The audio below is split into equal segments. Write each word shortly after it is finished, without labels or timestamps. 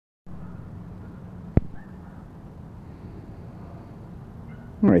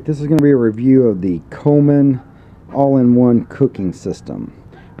Alright, this is going to be a review of the Coleman all-in-one cooking system,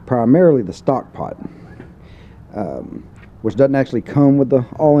 primarily the stock pot, which doesn't actually come with the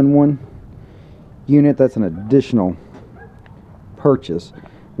all-in-one unit. That's an additional purchase.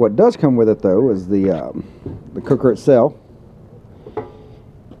 What does come with it though is the cooker itself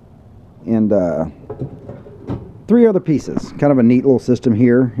and three other pieces. Kind of a neat little system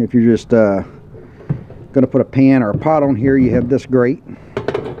here. If you're just going to put a pan or a pot on here, you have this grate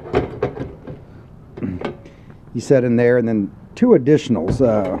you set in there, and then two additionals.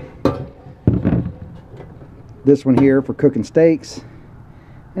 This one here for cooking steaks,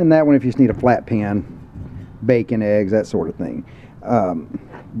 and that one if you just need a flat pan, bacon, eggs, that sort of thing.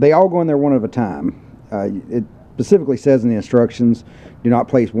 They all go in there one at a time. It specifically says in the instructions, do not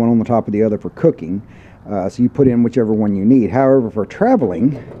place one on the top of the other for cooking. So you put in whichever one you need. However, for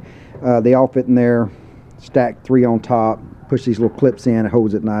traveling, they all fit in there, stacked three on top. Push these little clips in, it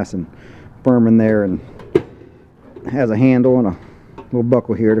holds it nice and firm in there, and has a handle and a little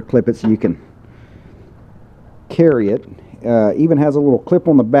buckle here to clip it so you can carry it. Even has a little clip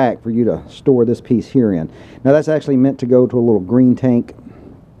on the back for you to store this piece here in. Now that's actually meant to go to a little green tank,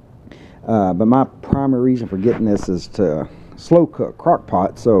 but my primary reason for getting this is to slow cook crock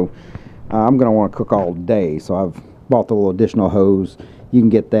pot, so I'm going to want to cook all day, so I've bought the little additional hose. You can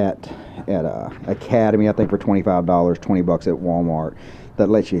get that at Academy, I think, for $25, 20 bucks at Walmart. That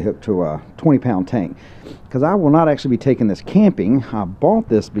lets you hook to a 20-pound tank. Because I will not actually be taking this camping. I bought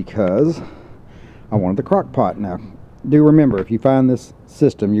this because I wanted the crock pot. Now, do remember, if you find this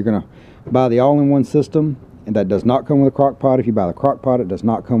system, you're going to buy the all-in-one system, and that does not come with a crock pot. If you buy the crock pot, it does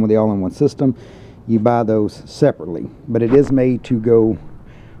not come with the all-in-one system. You buy those separately. But it is made to go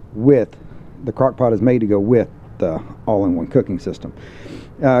with, the crock pot is made to go with the all-in-one cooking system.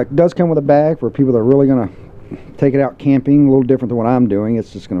 It does come with a bag for people that are really going to take it out camping. A little different than what I'm doing.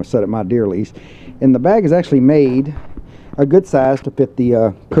 It's just going to set at my deer lease. And the bag is actually made a good size to fit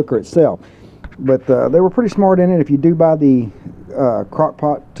the cooker itself. But they were pretty smart in it. If you do buy the crock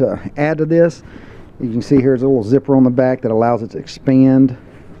pot to add to this, you can see here's a little zipper on the back that allows it to expand,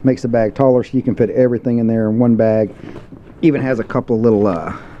 makes the bag taller so you can fit everything in there in one bag. Even has a couple of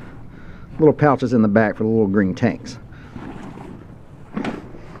little pouches in the back for the little green tanks.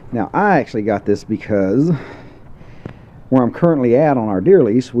 Now I actually got this because where I'm currently at on our deer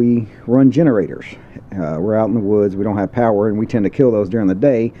lease, we run generators. We're out in the woods, we don't have power, and we tend to kill those during the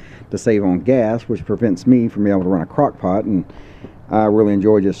day to save on gas, which prevents me from being able to run a crock pot. And I really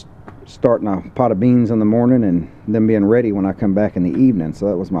enjoy just starting a pot of beans in the morning and then being ready when I come back in the evening. So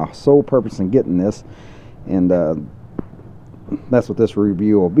that was my sole purpose in getting this, and that's what this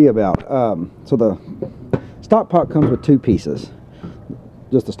review will be about. So the stock pot comes with two pieces.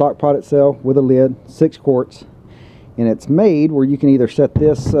 Just the stock pot itself with a lid, 6 quarts, and it's made where you can either set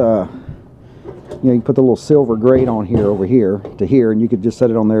this, you put the little silver grate on here over here to here, and you could just set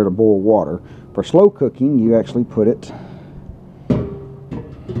it on there to boil water. For slow cooking, you actually put it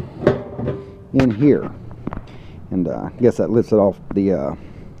in here, and I guess that lifts it off the,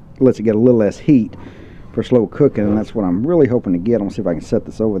 lets it get a little less heat for slow cooking, and that's what I'm really hoping to get. I'm gonna see if I can set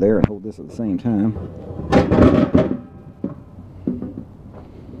this over there and hold this at the same time.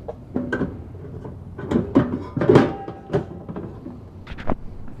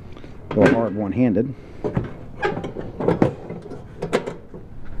 A little hard one-handed.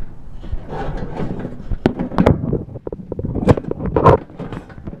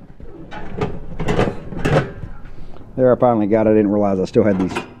 There, I finally got it. I didn't realize I still had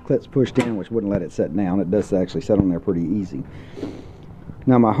these clips pushed in, which wouldn't let it set down. It does actually set on there pretty easy.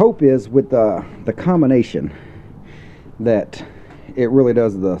 Now my hope is with the combination that it really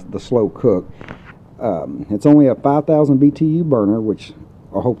does the slow cook. It's only a 5,000 BTU burner, which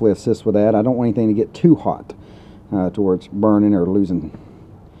will hopefully assist with that. I don't want anything to get too hot to where it's burning or losing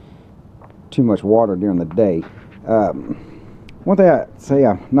too much water during the day. One thing I say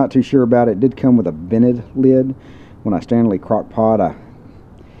I'm not too sure about, it did come with a vented lid. When I Stanley crock pot,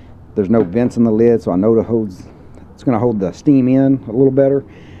 there's no vents in the lid, so I know it's going to hold the steam in a little better.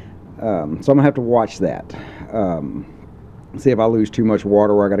 So I'm going to have to watch that. See if I lose too much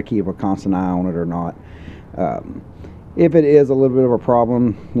water where I got to keep a constant eye on it or not. If it is a little bit of a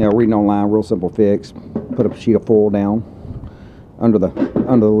problem, reading online, real simple fix. Put a sheet of foil down under the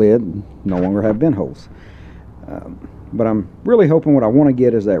lid. No longer have vent holes. But I'm really hoping what I want to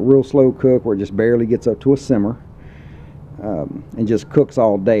get is that real slow cook where it just barely gets up to a simmer and just cooks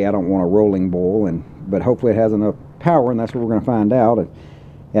all day. I don't want a rolling boil, but hopefully it has enough power, and that's what we're going to find out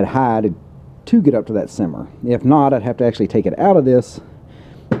at high to get up to that simmer. If not, I'd have to actually take it out of this,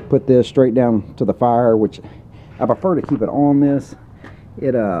 put this straight down to the fire, which I prefer to keep it on this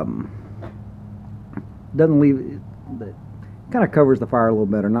it doesn't leave, it kind of covers the fire a little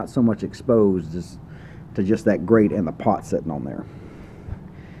better, not so much exposed as to just that grate and the pot sitting on there.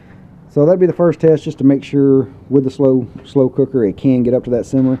 So that'd be the first test, just to make sure with the slow cooker it can get up to that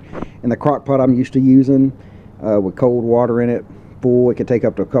simmer. And the crock pot I'm used to using with cold water in it, full, it could take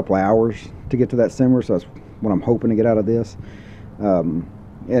up to a couple hours to get to that simmer. So that's what I'm hoping to get out of this. And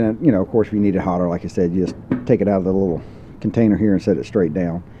you know, of course, if you need it hotter, like I said, you just take it out of the little container here and set it straight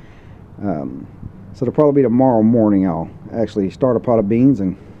down. So it'll probably be tomorrow morning I'll actually start a pot of beans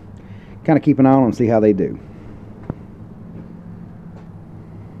and kind of keep an eye on them and see how they do.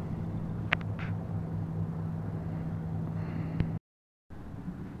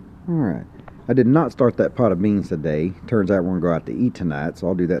 Alright, I did not start that pot of beans today. Turns out we're going to go out to eat tonight, so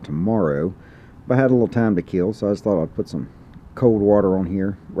I'll do that tomorrow. But I had a little time to kill, so I just thought I'd put some cold water on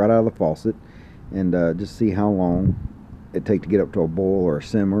here right out of the faucet and just see how long it'd take to get up to a boil or a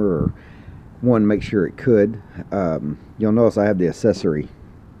simmer, or one, make sure it could. You'll notice I have the accessory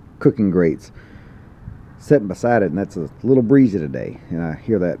cooking grates sitting beside it, and that's a little breezy today, and I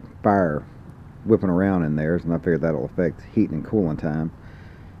hear that fire whipping around in there, and I figure that'll affect heating and cooling time.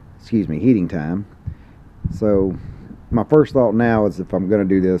 Excuse me, heating time. So my first thought now is, if I'm going to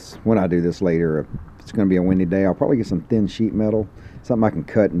do this, when I do this later, if it's going to be a windy day, I'll probably get some thin sheet metal, something I can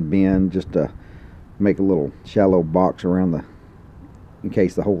cut and bend just to make a little shallow box around the, in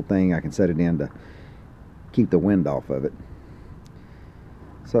case the whole thing, I can set it in to keep the wind off of it.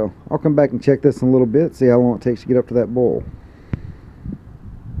 So I'll come back and check this in a little bit, see how long it takes to get up to that boil.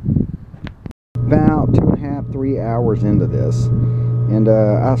 About 2.5 to 3 hours into this, and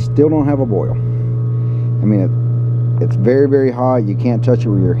I still don't have a boil. I mean, it's very, very hot. You can't touch it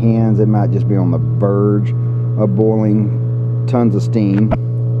with your hands. It might just be on the verge of boiling. Tons of steam.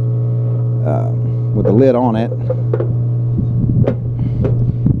 With the lid on it,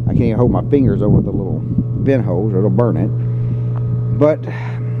 I can't even hold my fingers over the little vent holes or it'll burn it. But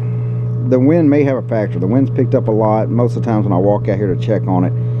the wind may have a factor. The wind's picked up a lot. Most of the times when I walk out here to check on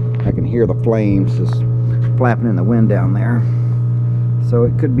it, I can hear the flames just flapping in the wind down there. So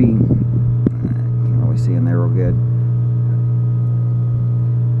it could be, can't really see in there real good.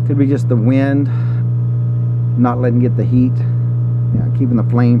 Could be just the wind not letting get the heat, keeping the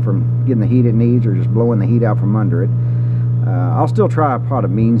flame from getting the heat it needs, or just blowing the heat out from under it. I'll still try a pot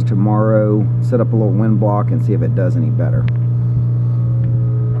of beans tomorrow, set up a little wind block and see if it does any better.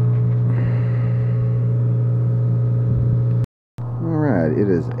 Alright, it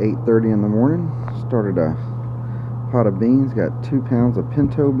is 8:30 in the morning. Started a pot of beans, got 2 pounds of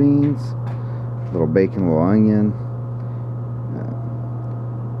pinto beans, a little bacon, a little onion.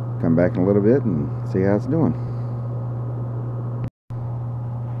 Come back in a little bit and see how it's doing.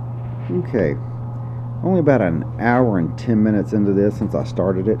 Okay, only about an hour and 10 minutes into this since I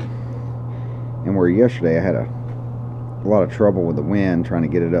started it, and where yesterday I had a lot of trouble with the wind trying to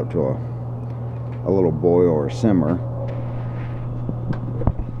get it up to a little boil or simmer.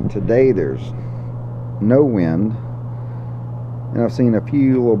 Today there's no wind, and I've seen a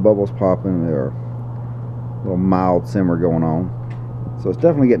few little bubbles popping, or a little mild simmer going on. So it's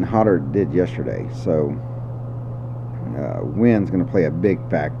definitely getting hotter than it did yesterday. So wind's going to play a big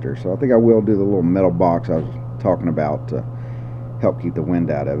factor. So I think I will do the little metal box I was talking about to help keep the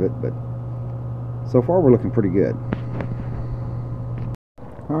wind out of it. But so far we're looking pretty good.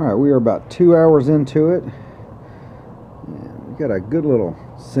 Alright, we are about 2 hours into it. And we got a good little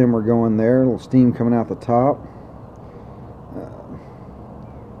simmer going there. A little steam coming out the top.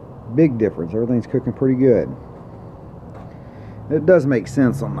 Big difference. Everything's cooking pretty good. It does make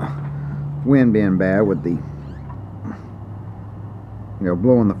sense on the wind being bad with the,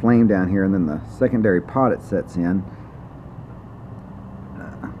 blowing the flame down here, and then the secondary pot it sets in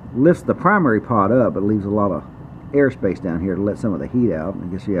lifts the primary pot up, but leaves a lot of airspace down here to let some of the heat out. I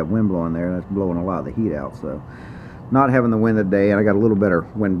guess you have wind blowing there, and that's blowing a lot of the heat out. So not having the wind today, and I got a little better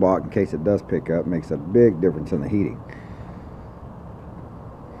wind block in case it does pick up, makes a big difference in the heating.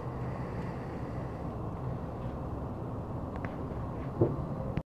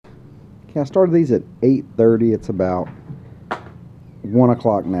 Okay, I started these at 8:30. It's about 1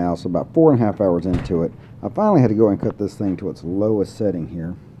 o'clock now, so about 4.5 hours into it. I finally had to go and cut this thing to its lowest setting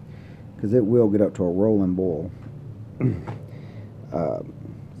here, because it will get up to a rolling boil.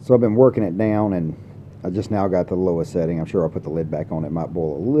 So I've been working it down, and I just now got the lowest setting. I'm sure I'll put the lid back on. It might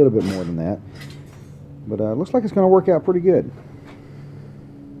boil a little bit more than that, but it looks like it's going to work out pretty good.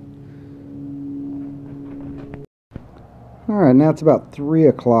 Alright, now it's about 3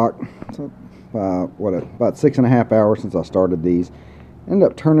 o'clock. So about 6.5 hours since I started these. Ended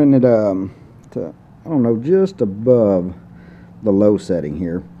up turning it to, I don't know, just above the low setting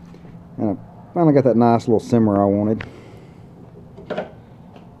here. And I finally got that nice little simmer I wanted.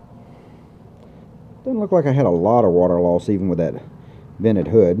 Doesn't look like I had a lot of water loss even with that vented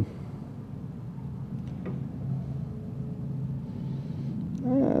hood.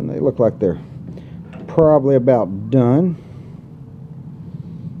 And they look like they're probably about done.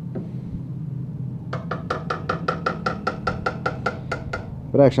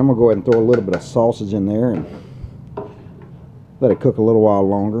 But actually, I'm going to go ahead and throw a little bit of sausage in there and let it cook a little while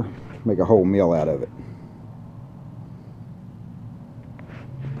longer. Make a whole meal out of it.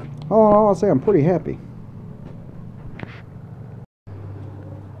 All in all, I'll say I'm pretty happy.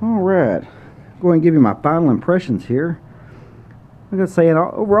 Alright, go ahead and give you my final impressions here. I'm going to say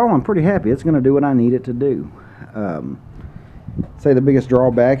overall I'm pretty happy. It's going to do what I need it to do. Say the biggest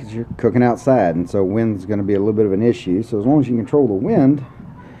drawback is you're cooking outside, and so wind's going to be a little bit of an issue. So as long as you control the wind,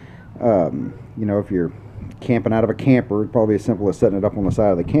 you know, if you're camping out of a camper, it's probably as simple as setting it up on the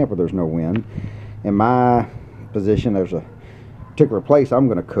side of the camper. There's no wind. In my position, there's a particular place I'm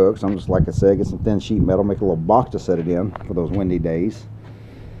going to cook, so I'm just, like I said, get some thin sheet metal, make a little box to set it in for those windy days.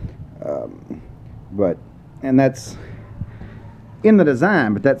 And that's in the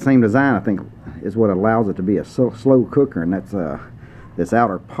design, but that same design I think is what allows it to be a slow cooker, and that's this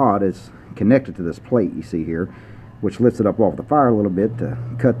outer pot is connected to this plate you see here, which lifts it up off the fire a little bit to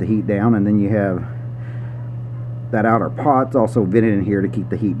cut the heat down, and then you have that outer pot's also vented in here to keep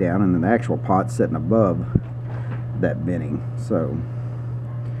the heat down, and then the actual pot's sitting above that venting. So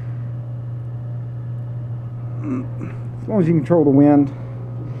as long as you control the wind,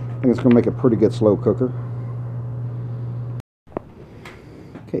 I think it's going to make a pretty good slow cooker.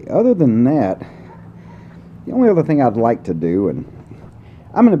 Okay, other than that, the only other thing I'd like to do, and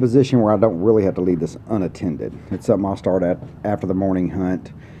I'm in a position where I don't really have to leave this unattended. It's something I'll start at after the morning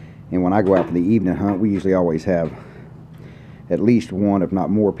hunt, and when I go out for the evening hunt, we usually always have at least one, if not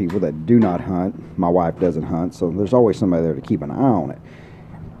more, people that do not hunt. My wife doesn't hunt, so there's always somebody there to keep an eye on it.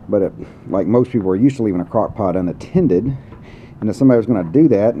 But like most people are used to leaving a crock pot unattended, and if somebody was going to do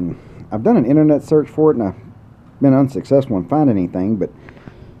that, and I've done an internet search for it, and I've been unsuccessful in finding anything, but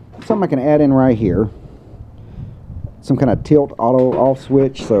something I can add in right here, some kind of tilt auto off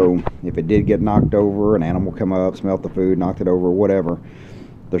switch, so if it did get knocked over, an animal come up, smelt the food, knocked it over, whatever,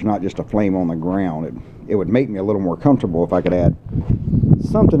 there's not just a flame on the ground. It would make me a little more comfortable if I could add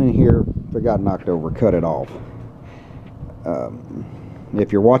something in here. If it got knocked over, cut it off.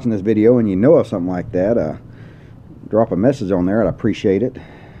 If you're watching this video and you know of something like that, drop a message on there. I'd appreciate it.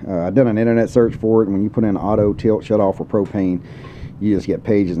 I've done an internet search for it, and when you put in auto tilt shut off for propane, you just get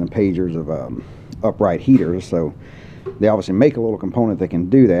pages and pages of upright heaters. So they obviously make a little component that can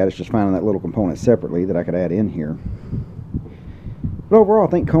do that. It's just finding that little component separately that I could add in here. But overall, I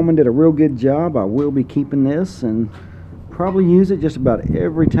think Coleman did a real good job. I will be keeping this and probably use it just about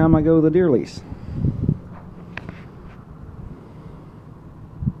every time I go to the deer lease.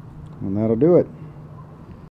 And that'll do it.